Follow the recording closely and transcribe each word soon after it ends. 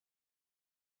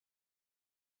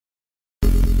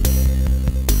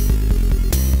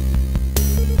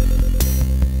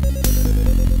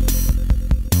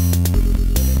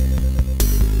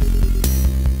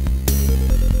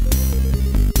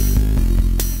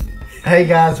Hey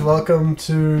guys, welcome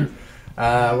to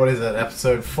what is it?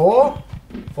 Episode 4?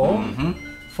 4? Mm-hmm.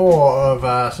 4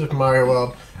 of Super Mario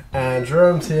World. And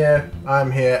Jerome's here,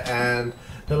 I'm here, and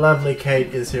the lovely Kate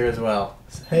is here as well.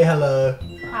 Hey, hello.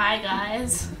 Hi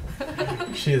guys.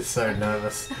 She is so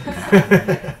nervous.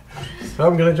 So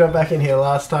I'm gonna jump back in here.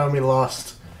 Last time we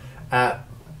lost at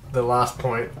the last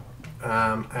point,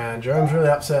 and Jerome's really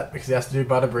upset because he has to do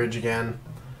Butter Bridge again.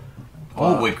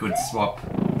 Or we could swap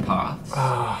paths.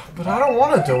 But I don't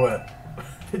want to do it.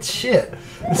 It's shit.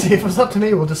 See, if it's up to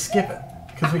me, we'll just skip it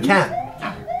because we can.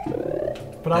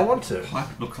 But I want to.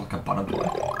 Pipe looks like a butterfly.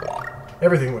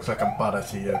 Everything looks like a butter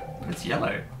to you. It's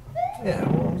yellow. Yeah.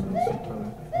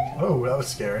 Well, oh, that was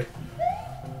scary.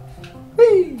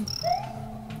 Whee!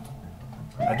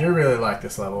 I do really like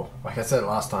this level. Like I said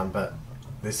last time, but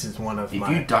this is one of If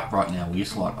my... you duck right now, will you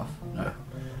slide off? No.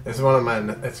 This is one of my...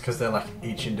 It's because they're like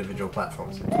each individual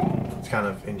platforms. It's kind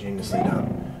of ingeniously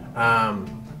done.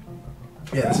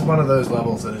 Yeah, this is one of those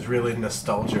levels that is really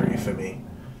nostalgia-y for me.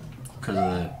 Because of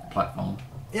the platform.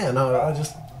 Yeah, no, I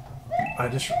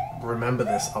just remember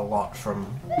this a lot from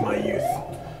my youth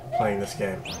playing this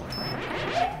game.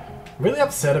 I'm really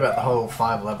upset about the whole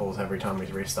 5 levels every time we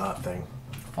restart thing.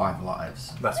 5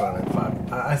 lives. That's what I meant,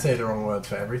 5. I say the wrong words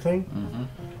for everything.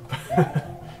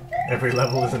 Mm-hmm. Every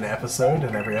level is an episode,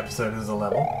 and every episode is a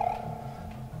level.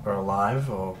 Or a live,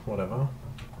 or whatever.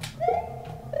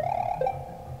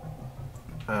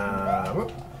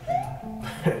 Whoop.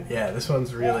 Yeah, this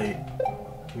one's really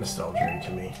nostalgic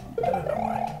to me. I don't know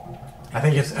why. I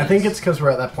think it's because we're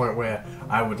at that point where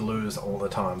I would lose all the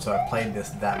time. So I've played this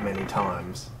that many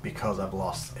times because I've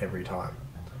lost every time.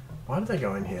 Why did they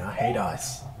go in here? I hate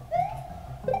ice.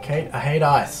 Kate, I hate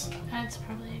ice. That's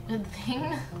probably a good thing.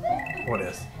 What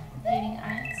is? Eating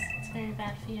ice. It's very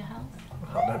bad for your health.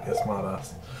 Oh, don't be a smart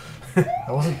ass.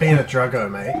 I wasn't being a druggo,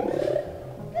 mate.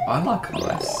 I like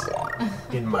ice.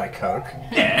 In my Coke.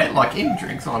 Yeah, like in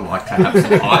drinks, I like to have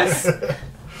some ice.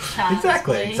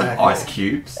 Exactly. Ice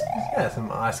cubes. Yeah,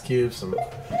 some ice cubes, some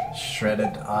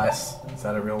shredded ice. Is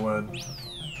that a real word? I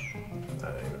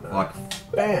don't even know. Like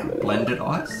Bam! blended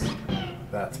ice.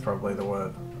 That's probably the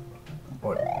word.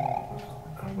 What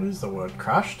is the word?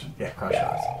 Crushed? Yeah, crushed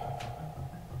ice.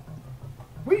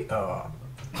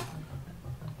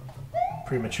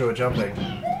 Premature jumping.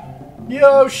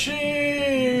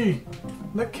 Yoshi!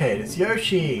 Look, Kate, it's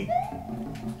Yoshi!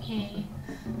 Yay.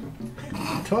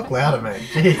 Talk louder, mate.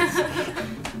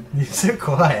 Jeez. You're so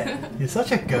quiet. You're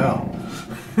such a girl.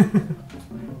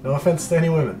 No offense to any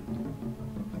women.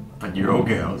 But you're all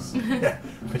girls. Yeah,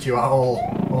 but you are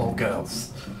all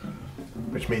girls.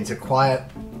 Which means you're quiet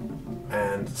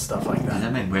and stuff like Does that.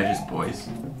 that mean we're just boys?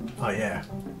 Oh yeah,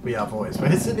 we are boys.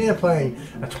 We're sitting here playing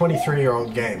a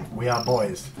 23-year-old game. We are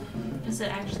boys. Is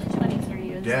it actually 23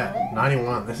 years Yeah, old?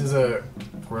 91. This is a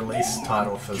release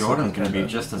title for Jordan's Super gonna be Nintendo.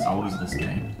 just as old as this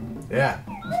game. Yeah.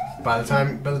 By the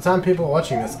time people are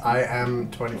watching this, I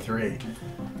am 23,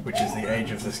 which is the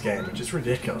age of this game, which is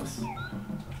ridiculous.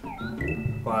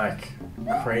 Like,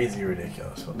 crazy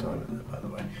ridiculous. What time is it, by the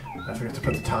way? I forgot to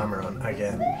put the timer on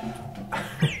again.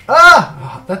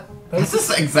 Ah! That's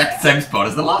the exact same spot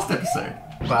as the last episode.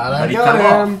 But I How do you got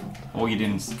cut him! off? Or you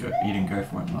didn't go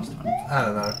for him last time. I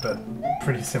don't know, but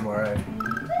pretty similar, eh?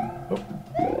 Oh.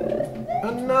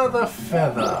 Another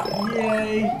feather!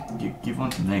 Yay! You give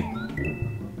one to me.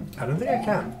 I don't think I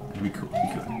can. It'd be cool. You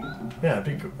could. Yeah, it'd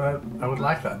be good. I would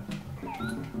like that.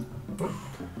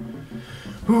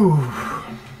 Whew.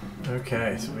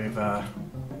 Okay, so we've,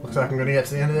 looks like I'm gonna get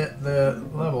to the end of the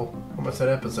level. Almost that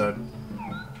episode.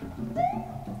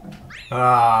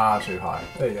 Ah, too high.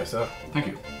 There you go, sir. Thank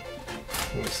you.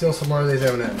 We'll steal some more of these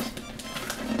M&Ms.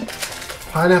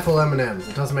 Pineapple M&Ms.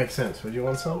 It doesn't make sense. Would you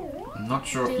want some? I'm not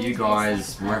sure if you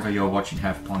guys, wherever you're watching,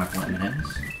 have pineapple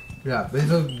M&Ms. Yeah,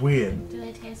 these are weird. Do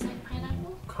they taste like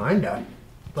pineapple? Kinda.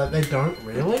 Like, they don't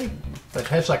really. They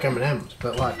taste like M&Ms,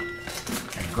 but like...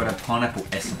 They've got a pineapple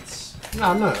essence.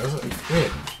 No, it's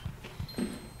weird.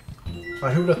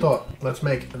 Like, who would have thought? Let's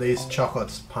make these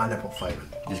chocolates pineapple flavored.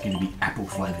 There's going to be apple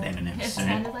flavoured M&Ms It soon.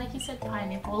 sounded like you said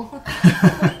pineapple.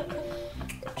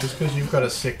 Just because you've got a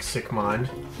sick mind.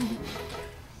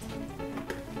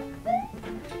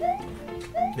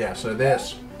 Yeah, so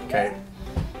this, okay,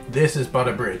 this is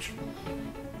Butter Bridge.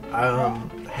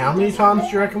 How many times do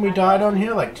you reckon we died on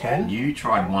here? Like 10? You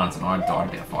tried once and I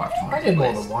died about 5 times. I did more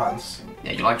at least. than once.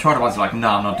 Yeah, you like tried it once, you're like, no,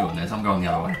 I'm not doing this, I'm going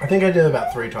the other way. I think I did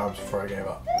about 3 times before I gave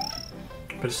up.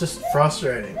 But it's just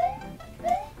frustrating.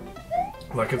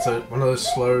 Like it's one of those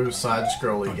slow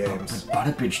side-scrolly games. But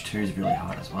Butter Bridge 2 is really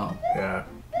hard as well. Yeah.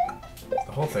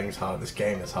 The whole thing's hard. This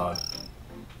game is hard.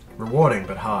 Rewarding,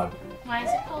 but hard. Why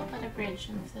is it called Butter Bridge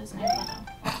if there's no butter?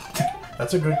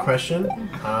 That's a good question,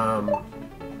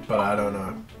 but I don't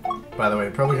know. By the way,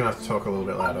 you're probably gonna have to talk a little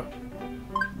bit louder.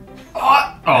 Oh,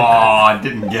 I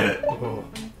didn't get it. Oh.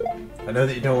 I know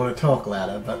that you don't want to talk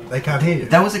louder, but they can't hear you.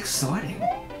 That was exciting.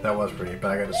 That was pretty,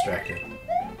 but I got distracted.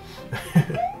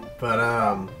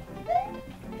 But,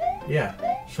 yeah.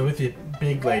 So with your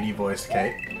big lady voice,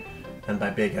 Kate, and by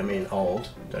big I mean old,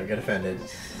 don't get offended.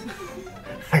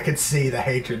 I could see the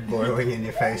hatred boiling in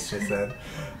your face just then.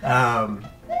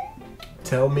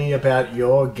 Tell me about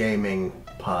your gaming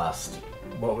past.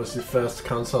 What was your first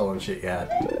console and shit you had?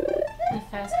 The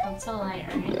first console I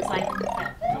owned, like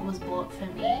that was bought for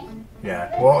me.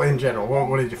 Yeah. Well, in general,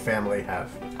 what did your family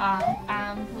have?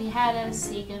 We had a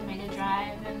Sega Mega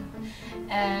Drive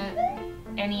and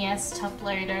a NES top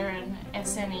loader and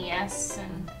SNES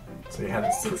and So you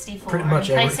had 64. pretty much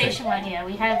and everything. PlayStation 1, yeah.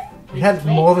 We had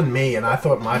more than me, and I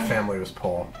thought my family was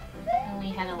poor. And we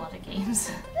had a lot of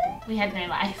games. We had no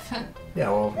life. Yeah,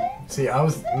 well, see,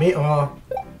 me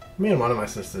and one of my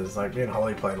sisters, like, me and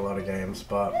Holly played a lot of games,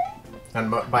 but,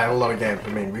 and by a lot of games, I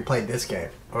mean, we played this game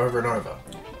over and over.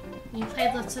 You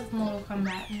played lots of Mortal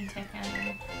Kombat and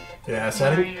Tekken. Yeah, so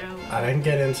I Mario. didn't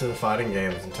get into the fighting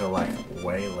games until, like,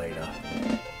 way later.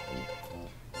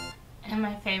 And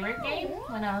my favorite game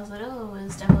when I was little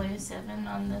was 007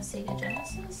 on the Sega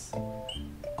Genesis.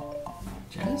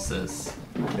 Genesis.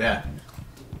 Yeah.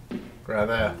 Right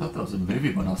there. I thought that was a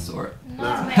movie when I saw it. No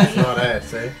Nah, way. it's not it,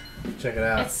 see? Check it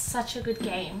out. It's such a good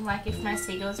game. Like if my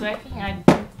Sega was working, I'd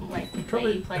like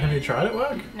Probably, play have you it. tried it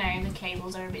work? No, the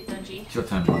cables are a bit dodgy. It's your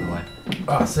turn, by the way.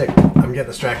 Oh, sick. I'm getting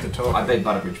distracted talking. I beat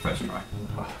Butterbridge first try.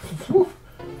 Whew.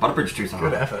 Butterbridge 2's Good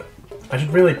hard. effort. I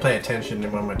should really pay attention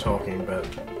when we're talking, but,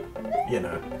 you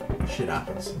know, shit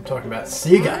happens. I'm talking about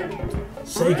Sega.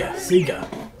 Sega.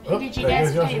 Oh, Did you there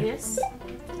guys goes play Yoshi. this?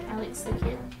 Alex the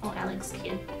Kid? Or Alex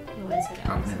Kid? You always said I've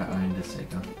Alex. never owned a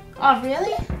Sega. Oh,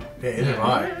 really? Yeah, either have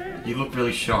I. You look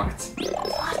really shocked.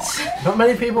 What? Not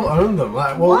many people own them.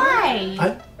 Like, well,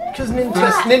 Why? because Why?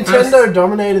 Nintendo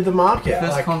dominated the market. The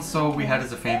first Like, console we had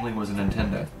as a family was a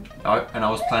Nintendo. And I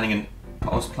was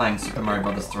playing Super Mario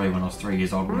Bros. 3 when I was 3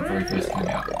 years old when it very first came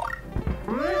out.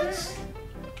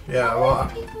 yeah,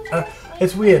 well,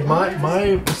 it's weird.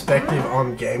 My perspective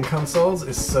on game consoles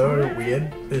is so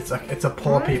weird. It's a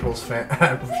poor people's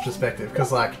perspective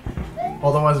because, like,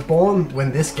 although I was born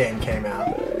when this game came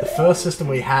out, the first system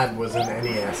we had was an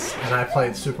NES, and I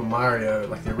played Super Mario,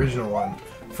 like the original one,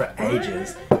 for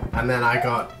ages. And then I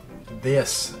got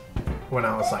this when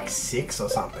I was like 6 or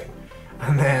something.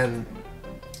 And then,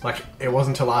 like, it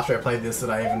wasn't until after I played this that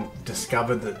I even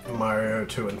discovered that Mario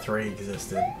 2 and 3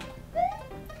 existed.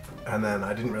 And then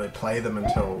I didn't really play them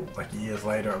until, like, years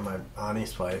later at my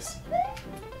auntie's place.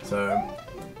 So,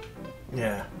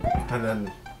 yeah. And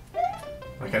then,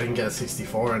 like, I didn't get a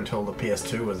 64 until the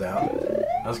PS2 was out.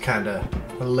 I was kind of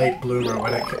a late bloomer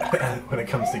when it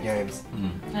comes to games.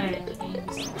 No,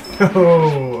 games.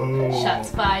 Oh. Shots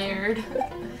fired.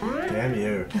 Damn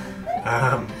you.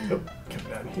 Oh, come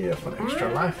down here for an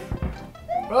extra life.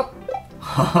 Oh!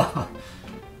 Oh!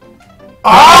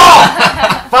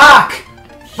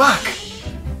 Fuck!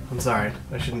 I'm sorry.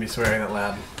 I shouldn't be swearing that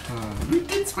loud. You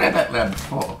did swear that loud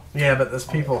before. Yeah, but there's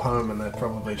people home and they're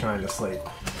probably trying to sleep.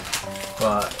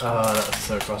 But, oh, that's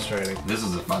so frustrating. This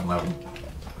is a fun level.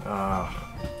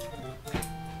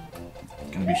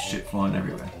 It's gonna be shit flying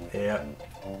everywhere. Yep.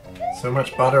 So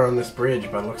much butter on this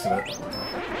bridge by the looks of it.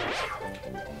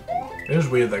 It is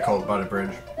weird they call it Butter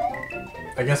Bridge.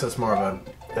 I guess it's more of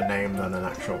a name than an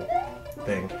actual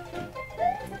thing.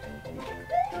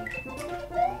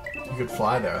 You could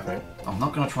fly there, I think. I'm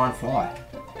not gonna try and fly.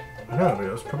 I know, but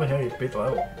it was probably how you beat the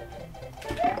level.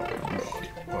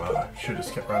 Well, I should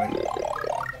just kept running.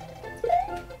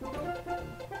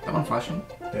 That one flashing?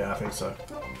 Yeah, I think so.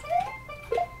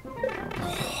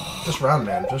 Just run,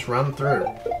 man. Just run through.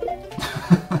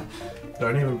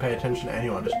 Don't even pay attention to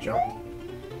anyone. Just jump.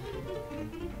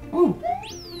 Ooh.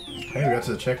 Hey, we got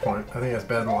to the checkpoint. I think that's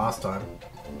better than last time.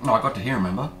 No, I got to here,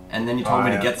 remember? And then you told Oh,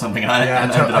 me yeah. to get something and Yeah, I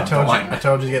ended up dying. I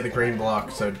told you to get the green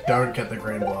block, so don't get the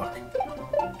green block.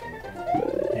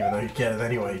 Even though you get it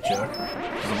anyway, you jerk.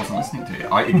 Because I wasn't listening to you.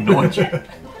 I ignored you.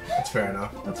 That's fair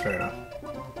enough. That's fair enough.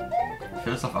 I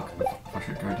feel as if I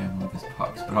should go down one of these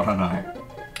pipes, but I don't know.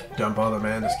 Don't bother,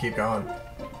 man. Just keep going.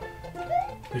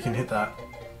 You can hit that.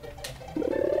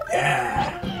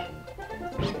 Yeah!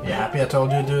 You happy I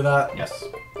told you to do that? Yes.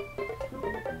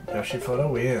 Yoshi for the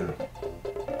win.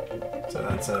 So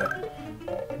that's a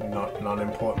not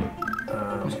important.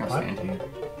 I'm just gonna stand here.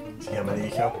 See how many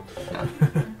you kill? Oh.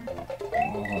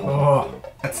 Oh,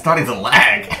 It's starting to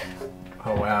lag.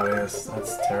 oh wow, it is.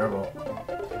 That's terrible.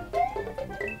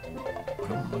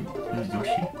 Who's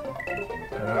Yoshi?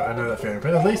 I know that feeling,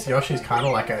 but at least Yoshi's kind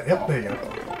of like a. Yep, there you go.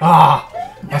 Ah,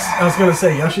 I was gonna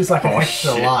say Yoshi's like an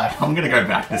extra shit. life. I'm gonna go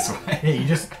back this way.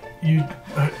 Yeah,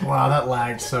 wow, that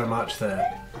lagged so much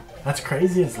there. That's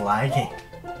crazy. It's lagging.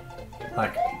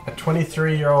 Like a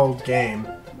 23-year-old game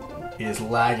is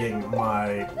lagging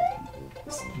my.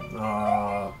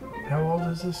 How old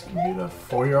is this computer?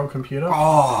 4-year-old computer?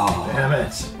 Oh, Damn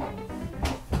it.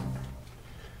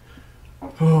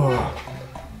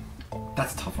 Oh.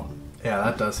 That's a tough one. Yeah,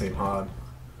 that does seem hard.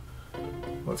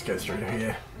 Let's go through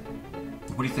here.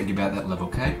 What do you think about that level,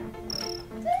 Kate?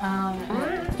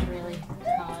 It's really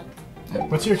hard.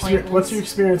 What's your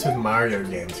experience with Mario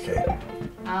games, Kate?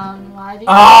 Why did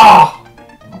Ah!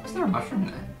 Was there a mushroom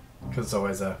there? Because it's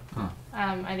always a.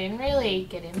 I didn't really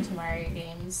get into Mario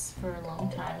games for a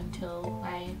long time until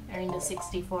I owned a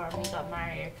 64 and we got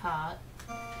Mario Kart.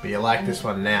 But you like this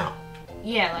one now.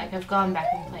 Yeah, like I've gone back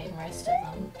and played most of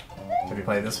them. Have you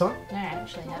played this one? No, I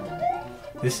actually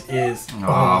haven't. This is.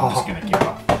 I'm just gonna give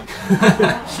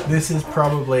up. This is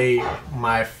probably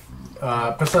my.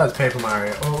 Besides Paper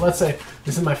Mario, well, let's say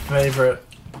this is my favorite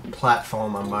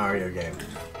platformer Mario game.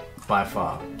 By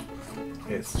far.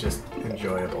 It's just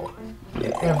enjoyable.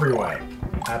 In every way.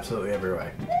 Absolutely every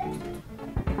way.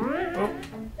 Oh,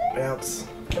 bounce.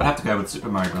 I'd have to go with Super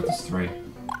Mario Bros. 3.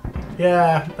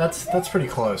 Yeah, that's pretty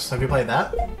close. Have you played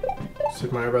that?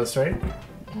 Super Mario Bros. 3?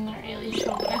 I'm not really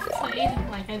sure what I've played.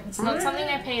 Like, it's not something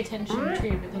I pay attention to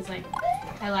because, like,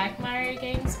 I like Mario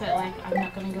games, but, like, I'm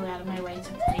not going to go out of my way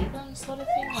to play them, sort of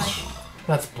thing. Like,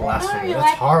 That's blasphemy. No, That's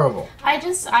like- horrible. I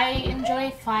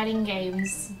enjoy fighting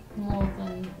games more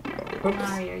than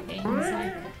Mario games.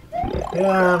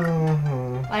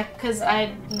 Like, because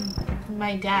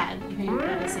my dad, who got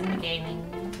us into gaming,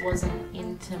 wasn't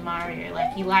into Mario.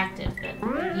 Like, he liked it,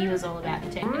 but he was all about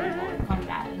Tekken and Mortal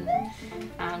Kombat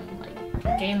and,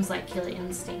 like, games like Killer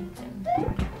Instinct and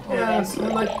all Yeah, those it's sort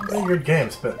of like games. they're good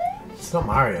games, but it's not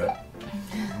Mario.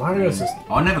 Mario's just.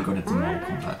 I never got into Mortal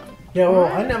Kombat. Yeah, well,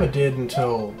 I never did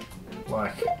until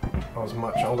like I was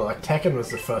much older. Like Tekken was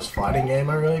the first fighting game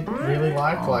I really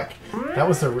liked. Like that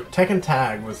was the Tekken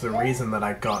Tag was the reason that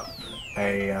I got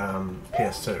a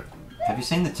PS2. Have you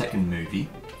seen the Tekken movie?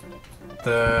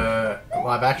 The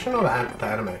live action or the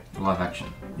anime? The live action.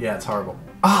 Yeah, it's horrible.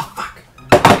 Ah, fuck.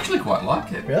 I actually quite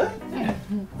like it. Really? Yeah.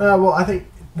 Well, I think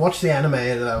watch the anime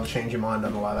and that'll change your mind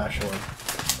on the live action one.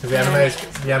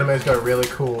 Because the anime's got a really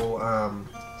cool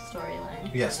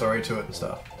Storyline. story to it and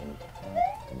stuff.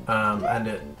 And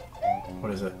it,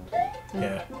 what is it?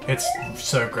 Yeah, it's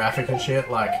so graphic and shit.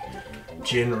 Like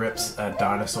Jin rips a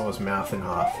dinosaur's mouth in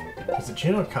half. Is it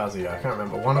Jin or Kazuya? I can't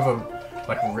remember. One of them,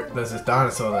 like, there's this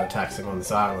dinosaur that attacks him on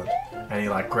this island, and he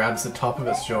like grabs the top of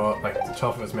its jaw, like the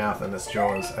top of its mouth and its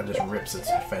jaws, and just rips its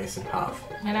face in half.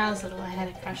 When I was little, I had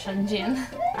a crush on Jin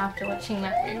after watching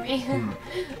that movie.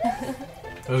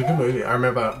 It was a good movie. I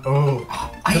remember. Oh,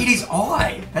 I hit his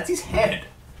eye. That's his head.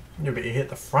 yeah, but he hit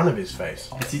the front of his face.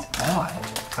 That's his eye.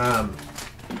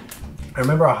 I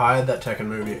remember I hired that Tekken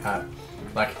movie at,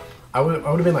 like, I would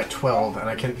have been like 12, and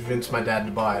I convinced my dad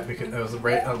to buy it because it was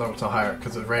to hire it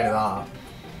because it was rated R.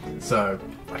 So,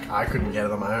 like, I couldn't get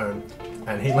it on my own,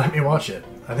 and he let me watch it.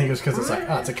 I think it was because it's like,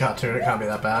 oh, it's a cartoon, it can't be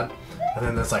that bad. And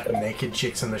then there's like naked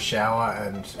chicks in the shower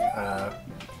and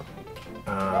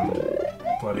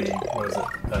what is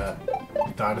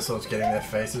it? Dinosaurs getting their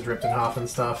faces ripped in half and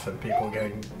stuff, and people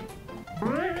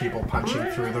punching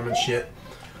through them and shit.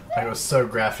 Like, it was so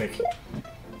graphic,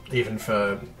 even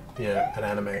for an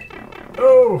anime.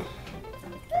 Oh,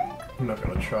 I'm not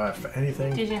gonna try it for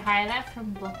anything. Did you hire that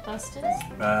from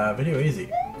Blockbusters? Video Easy.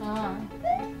 Oh.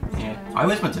 Yeah. I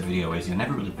always went to Video Easy. I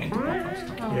never really been to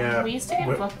Blockbuster. Oh, Yeah, we used to get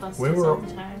Blockbusters we were- all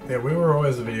the time. Yeah, we were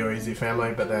always a Video Easy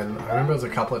family, but then I remember there was a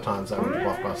couple of times I went to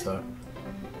Blockbuster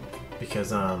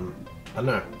because I don't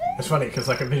know. It's funny because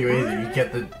like at Video Easy, you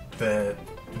get the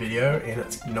video in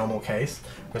its normal case,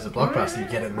 whereas at Blockbuster you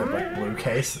get it in the like blue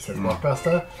case that says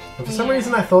Blockbuster. And for some Yeah.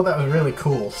 reason I thought that was really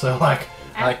cool, so like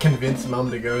I convinced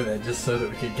Mum to go there just so that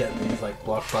we could get these like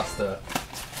Blockbuster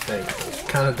things. It's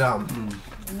kind of dumb.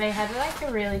 They had like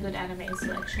a really good anime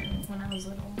selection when I was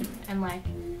little, and like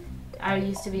I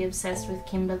used to be obsessed with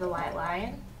Kimber the White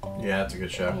Lion. Yeah, that's a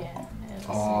good show. Yeah. It was,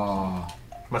 Oh,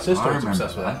 My sister I was remember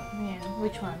obsessed with that. yeah.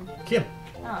 Which one? Kim.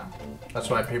 Oh. That's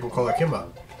why people call her Kimber.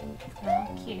 Oh,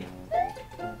 cute.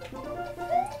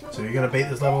 So you're gonna beat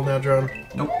this level now, Jerome?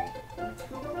 nope.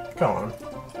 Go on.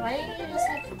 Why don't you just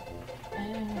like?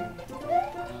 I don't know.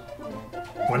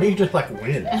 Why don't you just like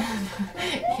win?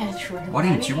 Yeah, true. Why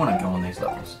didn't you want to go on these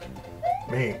levels?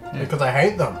 Me. Because I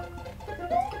hate them.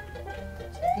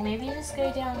 Maybe just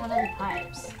go down one of the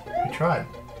pipes. We tried.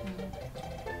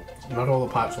 not all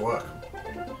the pipes work.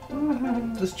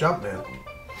 Just jump, man.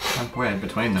 Jump where?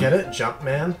 Between them? Get it? Jump,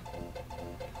 man.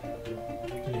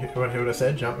 Did you hear what he would have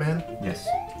said? Jump, man? Yes.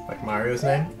 Like Mario's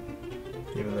name?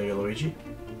 Even though you're Luigi?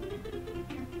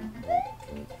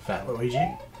 Fat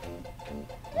Luigi?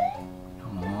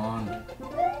 Come on.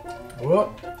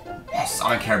 Whoop. Yes,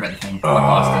 I don't care about the thing. Oh.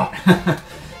 I passed it.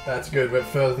 That's good. We're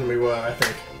further than we were, I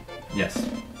think. Yes.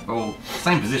 Well,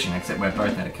 same position, except we're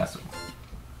both at a castle.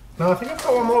 No, I think I've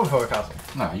got one more before the castle.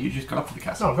 No, you just got up to the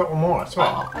castle. No, I've got one more, I swear.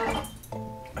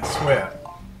 Oh. I swear.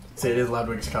 See, it is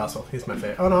Ludwig's castle. He's my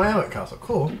favourite. Oh no, I am at castle.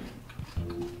 Cool.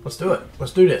 Let's do it.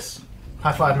 Let's do this.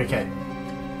 High five me, Kate.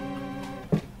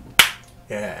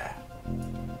 Yeah.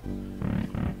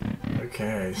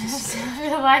 Okay. It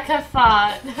sounded like a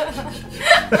fart.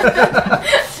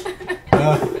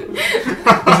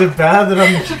 Is it bad that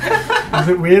I'm... Is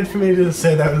it weird for me to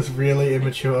say that was really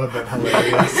immature but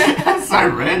hilarious? That's so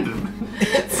random.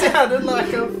 It sounded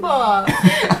like a fart.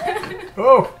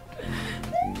 Oh.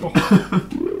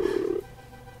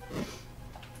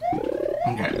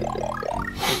 Okay.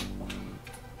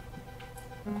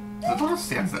 There's a lot of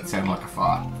sounds that sound like a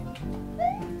fart.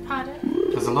 Pardon?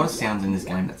 There's a lot of sounds in this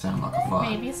game that sound like a fart.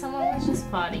 Maybe someone was just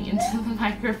farting into the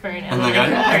microphone and And they go,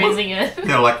 they're "Hey, praising it.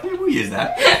 They're like, yeah, we'll use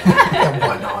that. Yeah,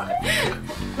 why not?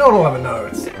 No one will ever know.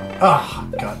 It's... Ah,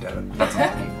 god damn it. That's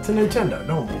unlucky. It's a Nintendo.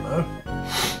 No one will know.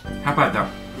 How about the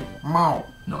meow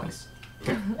noise?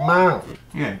 Meow.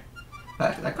 Yeah.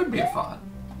 That could be a fart.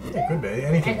 It could be.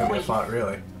 Anything And could be a queef. fart,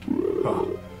 really.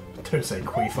 Oh, don't say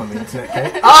queef on the internet,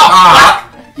 Kate. Ah!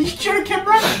 You should have kept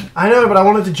running. I know, but I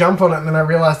wanted to jump on it, and then I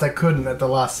realised I couldn't at the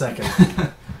last second.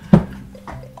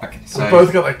 Okay, so... We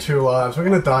both got like 2 lives. We're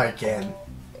gonna die again.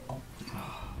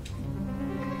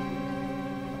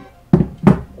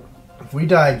 If we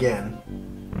die again...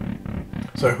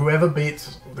 So whoever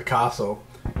beats the castle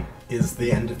is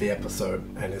the end of the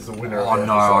episode, and is the winner of the Oh episode.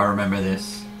 no, I remember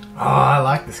this. Oh, I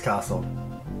like this castle.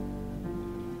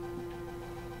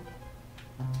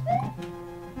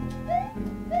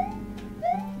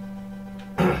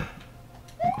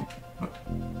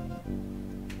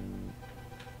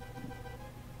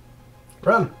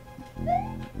 Run!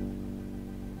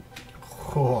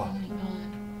 Oh, Oh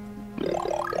my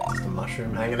god. just a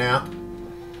mushroom hanging out.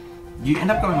 You end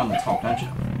up going on the top, don't you?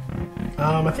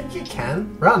 I think you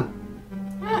can. Run!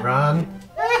 Run!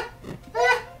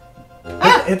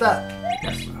 Hit that!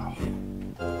 Yes.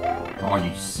 Oh, are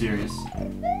you serious?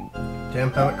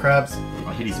 Damn hermit crabs.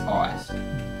 I hit his eyes.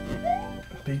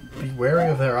 Be wary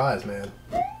of their eyes, man.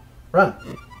 Run!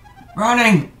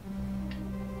 Running!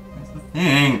 That's the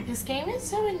thing. This game is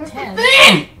so intense.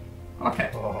 Thing! Okay.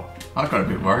 Oh, I got a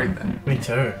bit worried then. me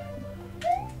too.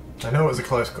 I know it was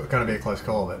going to be a close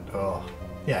call, but oh,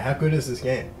 yeah. How good is this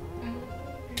game?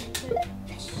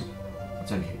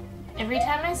 What's over here? Every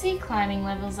time I see climbing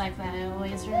levels like that, it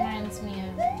always reminds me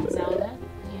of Zelda.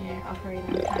 You know,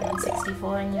 Ocarina of Time on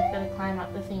 64, and you've got to climb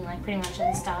up the thing like pretty much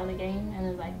at the start of the game, and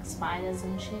there's like spiders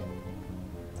and shit,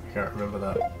 I can't remember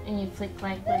that. and you flick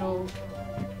like little,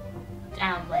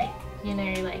 like you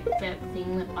know, like that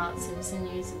thing that Bart Simpson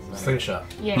uses. Like, Slingshot.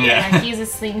 yeah, Yeah. like use a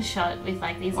slingshot with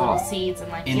like these little Oh, seeds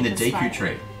and like In hit the Deku spider.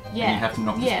 tree. Yeah, And you have to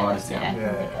knock the spiders down. Yeah,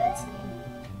 Yeah.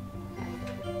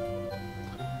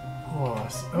 Oh,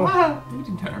 Ah, you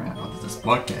didn't turn around. Oh, there's a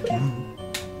spot there.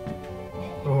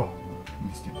 oh,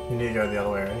 Missed him. you need to go the other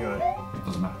way anyway.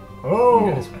 Doesn't matter. Oh,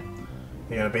 You go this way.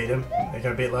 you gonna beat him? Are you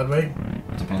gonna beat Ludwig?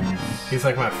 Depends. He's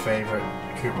like my favorite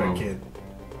Koopa Oh. kid.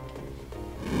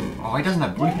 Oh, he doesn't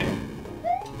have blue hair.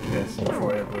 Yes,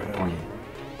 before he had blue Oh hair. yeah,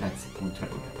 that's blue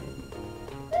totally.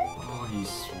 Oh,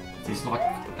 he's like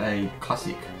a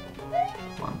classic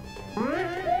one.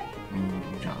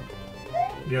 Jump.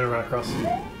 You gonna run across? He's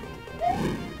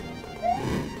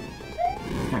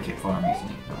gonna keep firing, isn't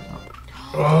he? No, he's not.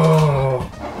 Oh,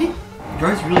 He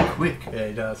goes really quick. yeah,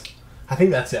 he does. I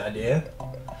think that's the idea.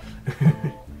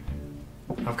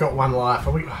 I've got 1 life.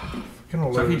 Are we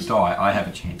gonna So if lose? you die, I have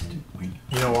a chance to win.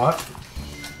 You know what?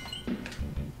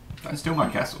 Don't steal my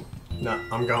castle. No,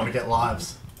 I'm going to get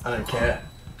lives. I don't care.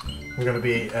 I'm going to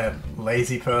be a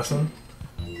lazy person.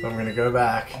 So I'm going to go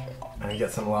back and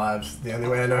get some lives the only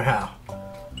way I know how.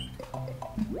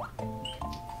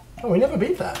 Oh, we never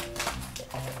beat that.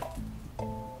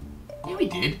 Yeah, we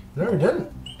did. No, we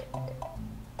didn't.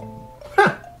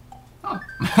 Huh. Oh.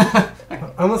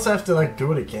 Unless I have to, like,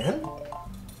 do it again?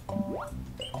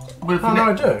 Well, if, Oh, we no,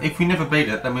 I do. if we never beat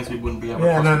it, that means we wouldn't be able to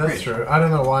Yeah, cross no, the that's bridge. true. I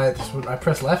don't know why it just would... I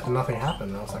pressed left and nothing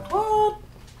happened. And I was like, what?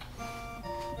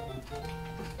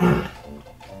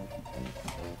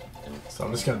 So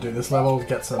I'm just going to do this level,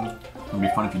 get some It'd be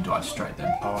fun if you died straight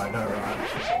then. Oh, I know, right?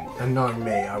 And knowing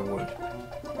me, I would.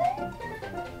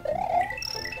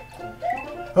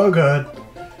 Oh, good.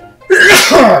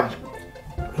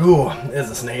 Ooh, there's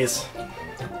a sneeze.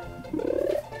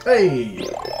 Hey!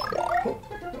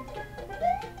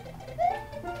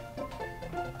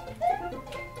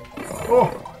 Oh!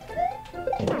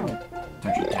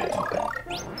 Don't you dare die.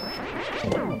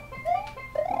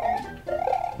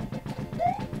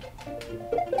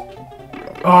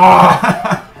 Oh!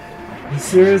 Are you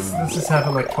serious? This just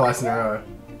happened like twice in a row.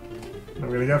 I'm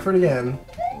gonna go for it again.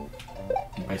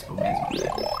 The baseball man's not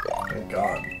there. Thank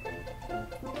God.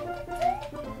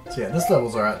 So yeah, this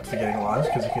level's alright for getting lives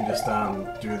because you can just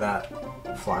do that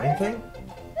flying thing.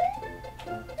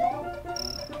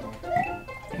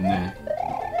 In there.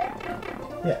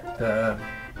 Yeah.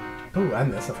 Oh,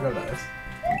 and this. I forgot about this.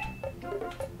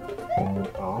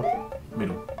 Oh.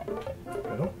 Middle.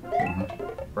 Middle? Mm-hmm.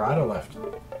 Right or left?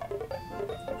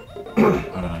 I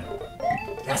don't know.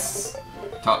 Yes!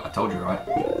 I told you, right?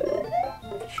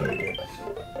 Sure you did.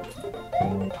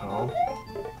 Oh.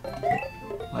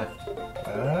 Left.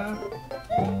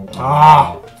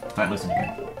 Ah! Don't listen to me.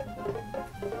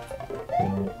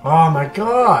 Oh my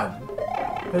God!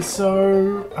 They're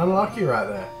so unlucky right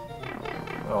there.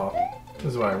 Oh, this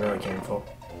is what I really came for.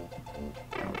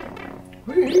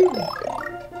 Woohoo!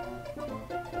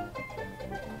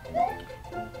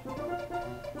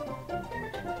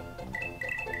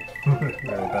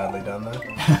 Really badly done there.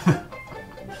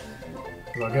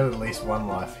 Well, I'll get at least one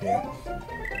life here.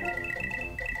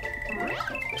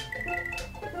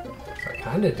 So I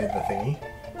kinda did the thingy.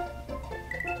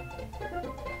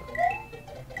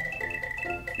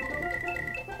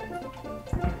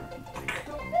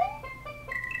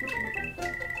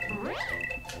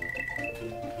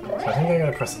 So I think I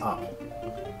gotta press up.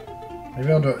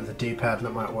 Maybe I'll do it with the D-pad and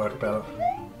it might work better.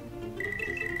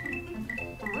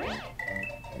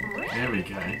 There we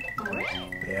go.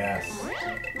 Yes.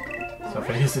 So if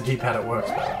I use the D-pad it works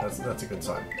better. That's a good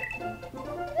sign.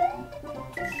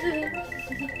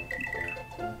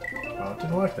 Oh, it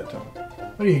didn't work that time.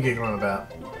 What are you giggling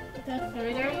about? The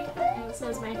photo, it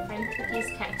says my friend took his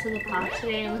cat to the park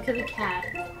today and look at the cat.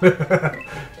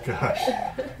 Gosh.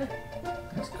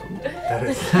 That's cool. That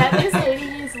is... The cat is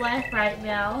hating his life right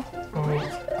now. Well,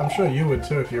 I'm sure you would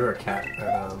too if you were a cat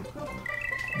and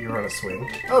you were on a swing.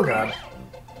 Oh God.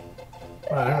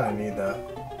 Well, I don't really need that.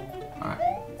 Alright.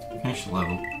 Finish the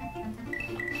level.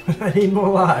 I need more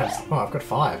lives. Oh, I've got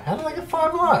 5. How did I get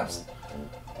 5 lives?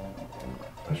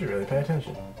 I should really pay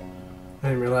attention. I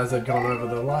didn't realize I'd gone over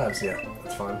the lives yet.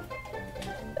 That's fine.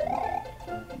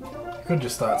 I could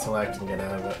just start select and get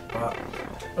out of it, but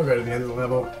I'll go to the end of the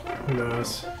level. Who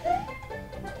knows?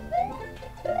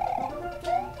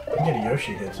 I can get a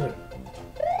Yoshi here too.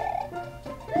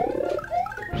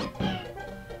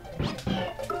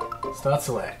 Start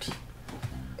select.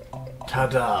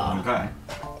 Ta-da! Okay.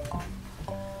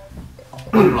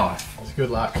 One life. It's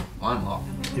good luck. One life.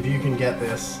 If you can get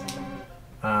this.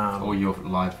 Or your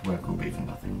life work will be for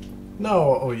nothing.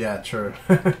 No, oh yeah, true.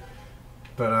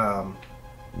 But,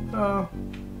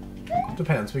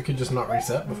 depends. We could just not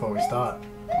reset before we start.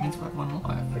 It means we have one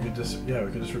life. We could just, yeah,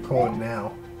 we could just record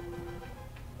now.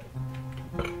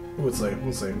 We'll see,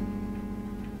 we'll see.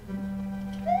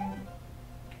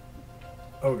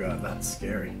 Oh God, that's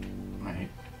scary. Mate.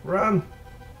 Run!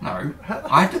 No.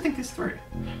 I have to think this through.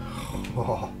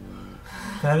 Oh,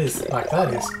 that is, like,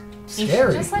 that is You should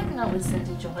scary. just like not listen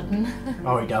to Jordan.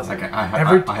 Oh, he does. Okay, I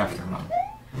have to run.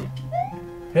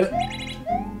 Hit it.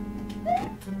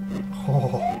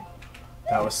 Oh,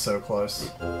 that was so close.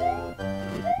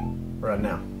 Right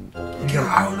now.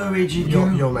 Go, Luigi, go.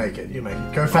 You'll make it. You make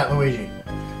it. Go, Fat Luigi.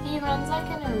 He runs like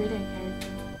a Naruto character.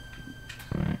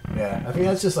 Yeah, I think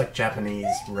that's just like Japanese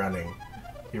running.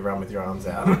 You run with your arms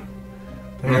out.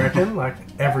 American, like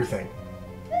everything.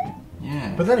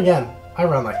 Yeah. But then again, I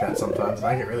run like that sometimes, and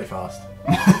I get really fast.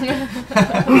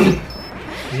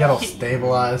 You get all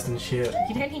stabilized and shit.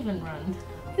 You don't even run.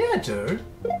 Yeah, dude.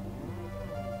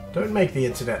 Don't make the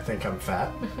internet think I'm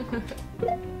fat.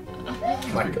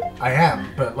 Like, I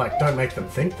am, but like, don't make them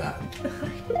think that.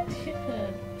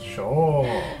 Sure.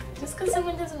 Just because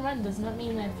someone doesn't run does not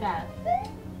mean they're fat.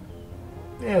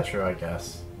 Yeah, true, I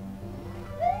guess.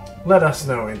 Let us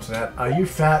know, internet. Are you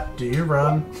fat? Do you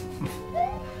run?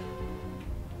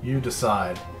 You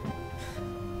decide.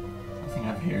 Nothing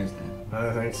over here, is there? I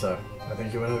don't think so. I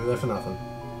think you went over there for nothing.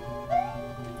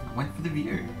 I went for the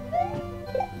view.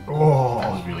 Oh,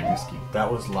 That was really risky.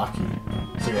 that was lucky.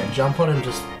 So yeah, jump on him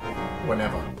just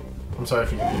whenever. I'm sorry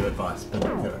if you give you advice, but you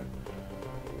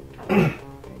know.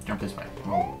 Jump this way.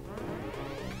 Whoa.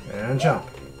 And jump.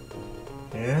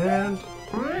 And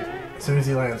as soon as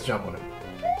he lands, jump on him.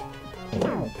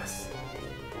 Yes.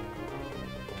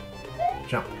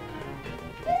 Jump.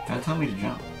 Don't tell me to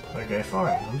jump. Okay,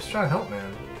 fine. I'm just trying to help,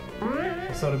 man.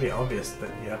 I thought it'd be obvious that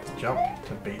you have to jump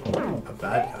to beat a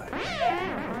bad guy.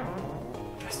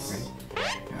 Yes.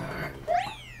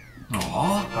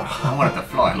 Aww. I wanted to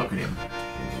fly. Look at him.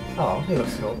 Oh, he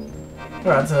looks cool.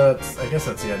 Alright, so I guess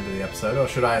that's the end of the episode. Or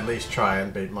should I at least try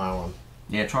and beat my one?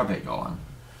 Yeah, try beat your one.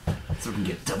 So we can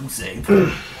get double save.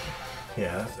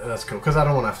 Yeah, that's cool. Because I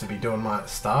don't want to have to be doing mine at the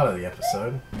start of the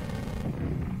episode.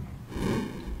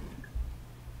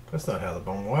 That's not how the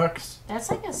bomb works.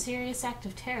 That's like a serious act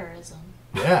of terrorism.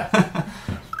 Yeah.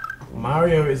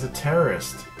 Mario is a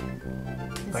terrorist.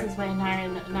 This is where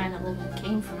 9/11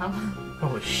 came from.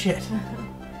 Holy shit.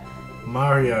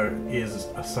 Mario is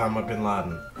Osama bin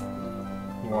Laden.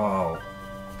 Wow.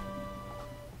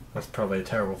 That's probably a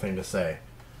terrible thing to say.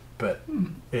 But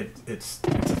it's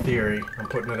a theory. I'm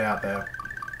putting it out there.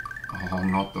 Oh,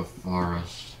 not the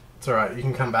forest. It's alright, you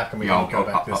can come back and we Yeah, can go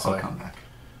back this I'll way. come back.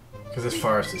 Because this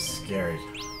forest is scary.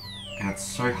 And it's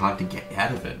so hard to get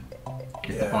out of it. You have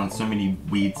to Yeah. find so many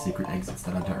weird secret exits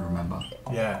that I don't remember.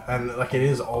 Yeah, and like it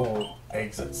is all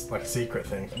exits, like secret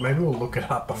things. Maybe we'll look it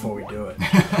up before we do it.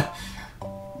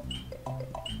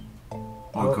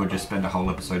 Or we could just spend a whole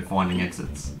episode finding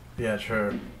exits. Yeah,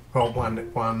 true. Well,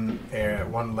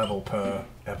 one level per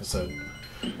episode.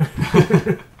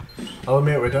 I'll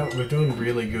admit we're doing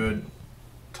really good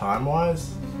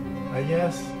time-wise, I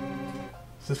guess.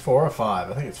 Is this 4 or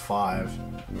 5? I think it's 5.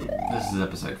 This is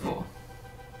episode 4.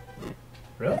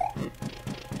 Really?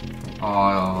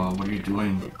 Oh, what are you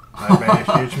doing? I've made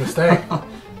a huge mistake.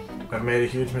 I've made a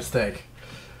huge mistake.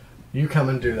 You come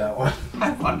and do that one.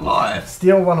 Have fun live.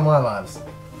 Steal one of my lives.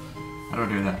 How do I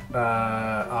do that?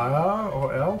 R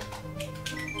or L?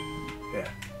 Yeah.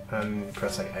 And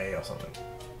press like A or something.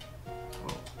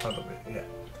 Probably, yeah.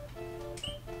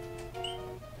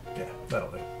 Yeah,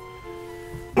 that'll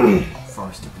do.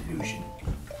 Forest of Illusion.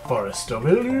 Forest of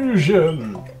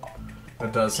Illusion!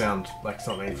 That does sound like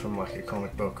something from like a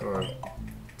comic book or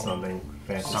something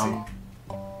fantasy.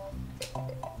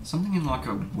 Something in like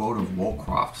a World of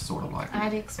Warcraft sort of like.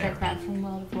 I'd expect that from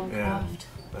World of Warcraft.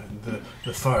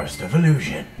 The Forest of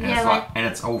Illusion. And Yeah, it's like- and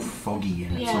it's all foggy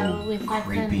and it's Yeah, all with like the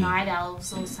creepy. night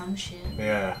elves or some shit.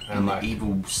 Yeah, And and the like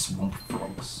evil swamp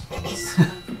frogs.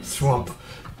 swamp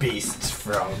beasts,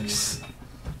 frogs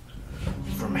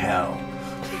from hell.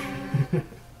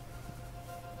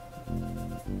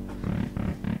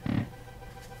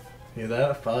 Hear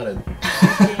that? I farted.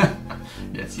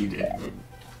 Yes, you did.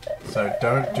 So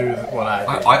don't do what I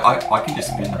did. I can just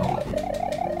spin the whole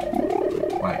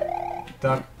thing. Wait.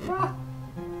 Duck.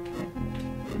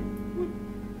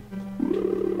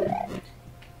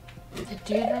 The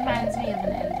dude reminds me of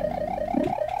an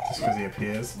Enderman. Just because he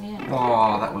appears. Yeah.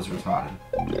 Oh, that was retarded.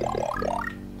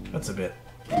 That's a bit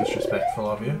disrespectful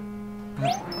of you.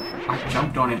 But I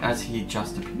jumped on him as he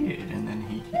just appeared, and then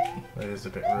he hit me. That is a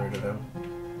bit rude of him.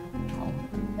 Oh,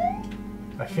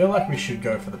 I feel like we should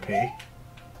go for the P. yes.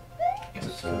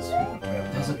 Just because we haven't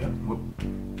There's a... done it yet. whoop.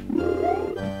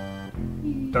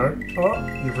 Don't.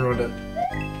 Oh, you've ruined it.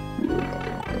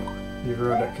 You've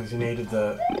ruined it because you needed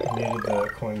the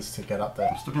coins to get up there.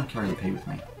 I'm still going to carry the P with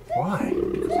me. Why?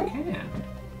 Because I can.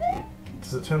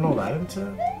 Does it turn all that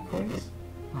into coins?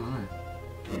 I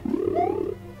don't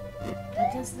know.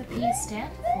 What does the P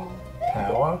stand for?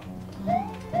 Power?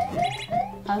 Oh.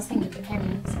 I was thinking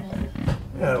pennies, but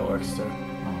Yeah, it works too.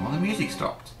 Oh, the music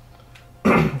stopped.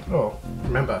 Oh,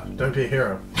 remember, don't be a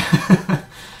hero.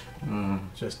 Mm.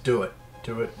 Just do it.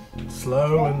 Do it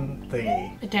slow and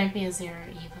thingy. but don't be a zero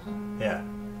either. Yeah.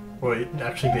 Well, you'd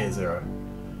actually be a 0.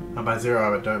 And by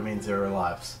 0, I don't mean 0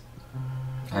 lives.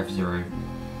 I have 0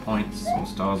 points or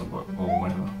stars or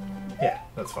whatever. Yeah,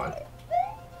 that's fine.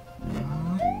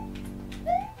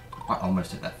 I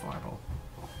almost hit that fireball.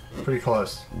 Pretty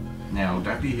close. Now,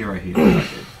 don't be a hero here like I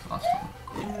did last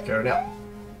time. Go now.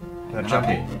 Now And jump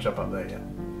up here. Jump up there, yeah.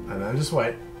 And then just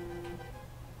wait.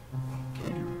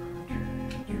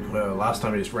 Well, last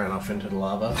time he just ran off into the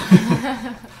lava.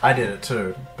 I did it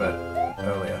too, but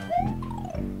earlier.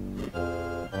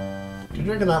 Do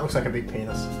you reckon that looks like a big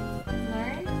penis?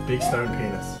 No? Big stone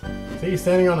penis. See, he's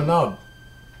standing on a knob.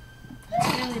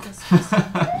 It's really disgusting.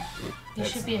 You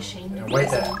It's- should be ashamed Yeah, of wait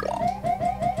yourself.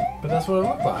 But that's what it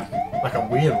looked like. Like a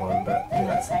weird one, but you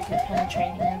know. It's like a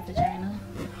penetrating a vagina.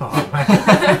 Oh, man.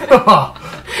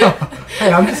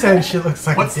 Hey, I'm just saying shit looks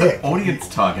like What's a dick. the audience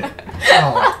target?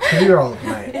 Oh, 2-year-old,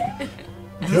 mate.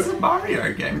 This is a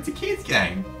Mario game. It's a kid's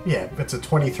game. Yeah, it's a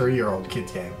 23-year-old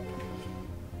kid's game.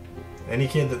 Any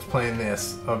kid that's playing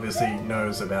this obviously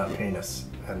knows about penis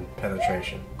and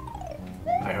penetration.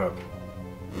 I hope.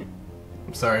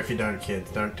 I'm sorry if you don't, kids.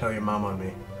 Don't tell your mum on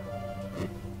me.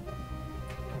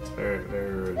 It's very, very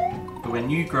rude. But when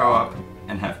you grow up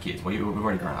and have kids, well, you've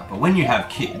already grown up, but when you have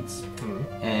kids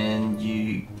and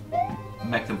you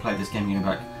make them play this game, you're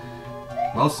like,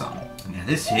 well, son, now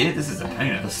this here, this is a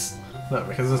penis. No,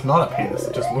 because it's not a penis.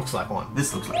 It just looks like one.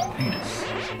 This looks like a penis.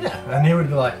 Yeah, and he would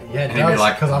be like, yeah, it And he'd be does,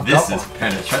 like, because I've this got is one.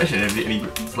 penetration. And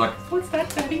it's like, what's that,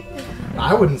 daddy?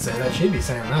 I wouldn't say that. She'd be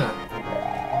saying that.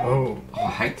 Oh, Oh,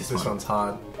 I hate this this one. one's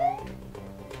hard.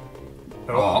 Oh,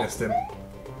 Oh. missed him.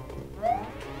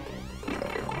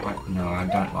 Like, no, I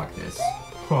don't like this.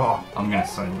 Oh, I'm gonna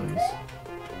so lose.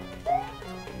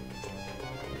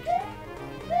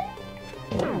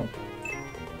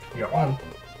 you got one.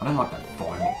 I don't like that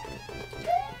fireball.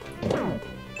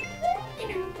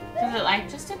 Does it like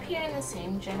just appear in the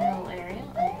same general area?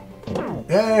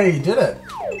 Yay, you did it.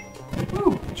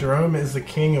 Woo. Jerome is the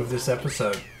king of this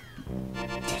episode.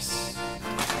 Yes.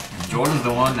 Jordan's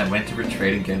the one that went to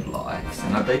retreat and get likes,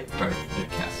 and I beat both the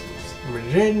castles. We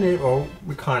didn't need, well,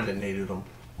 we kind of needed them.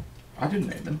 I didn't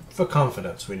need them. For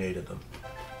confidence, we needed them.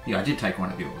 Yeah, I did take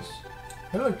one of yours.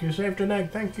 Hey, look, you saved an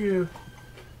egg. Thank you.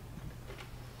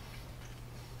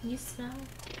 You smell?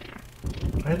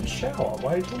 I had a shower.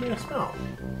 Why you told me to smell?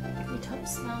 Your top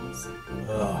smells.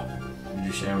 Ugh. Did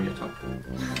you shower your top?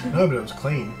 No, but it was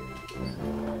clean.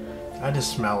 I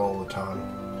just smell all the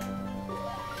time.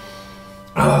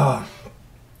 Ugh.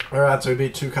 Alright, so we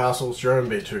beat 2 castles. Jerome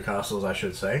beat 2 castles, I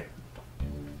should say.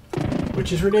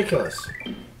 Which is ridiculous.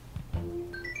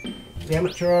 Damn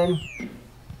it, Jerome.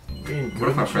 Being good What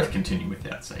if I and press shit. continue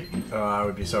without saving? Oh, I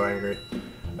would be so angry.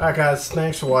 Alright guys,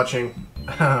 thanks for watching.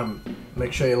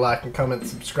 Make sure you like and comment,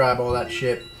 subscribe, all that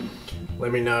shit.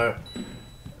 Let me know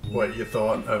what you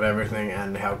thought of everything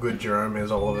and how good Jerome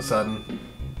is all of a sudden.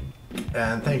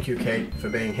 And thank you, Kate, for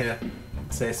being here.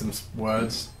 Say some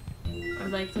words. I'd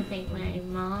like to thank my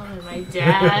mom and my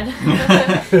dad.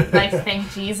 I'd like to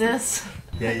thank Jesus.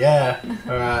 Yeah.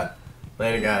 Alright.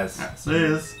 Later, guys. See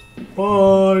yous.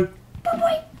 Bye.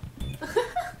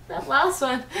 That last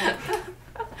one.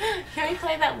 Can we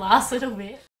play that last little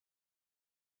bit?